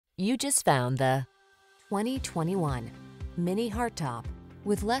You just found the 2021 Mini Hardtop.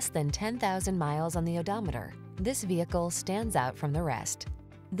 With less than 10,000 miles on the odometer, this vehicle stands out from the rest.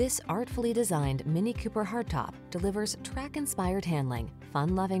 This artfully designed Mini Cooper Hardtop delivers track-inspired handling,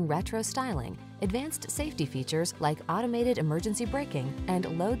 fun-loving retro styling, advanced safety features like automated emergency braking,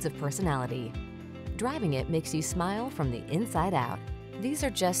 and loads of personality. Driving it makes you smile from the inside out. These are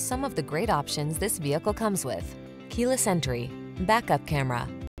just some of the great options this vehicle comes with: keyless entry, backup camera,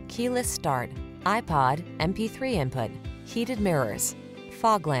 keyless start, iPod, MP3 input, heated mirrors,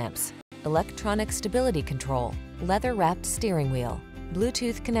 fog lamps, electronic stability control, leather-wrapped steering wheel,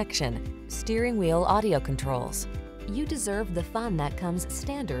 Bluetooth connection, steering wheel audio controls. You deserve the fun that comes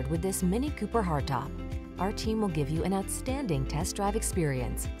standard with this Mini Cooper Hardtop. Our team will give you an outstanding test drive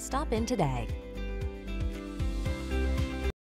experience. Stop in today.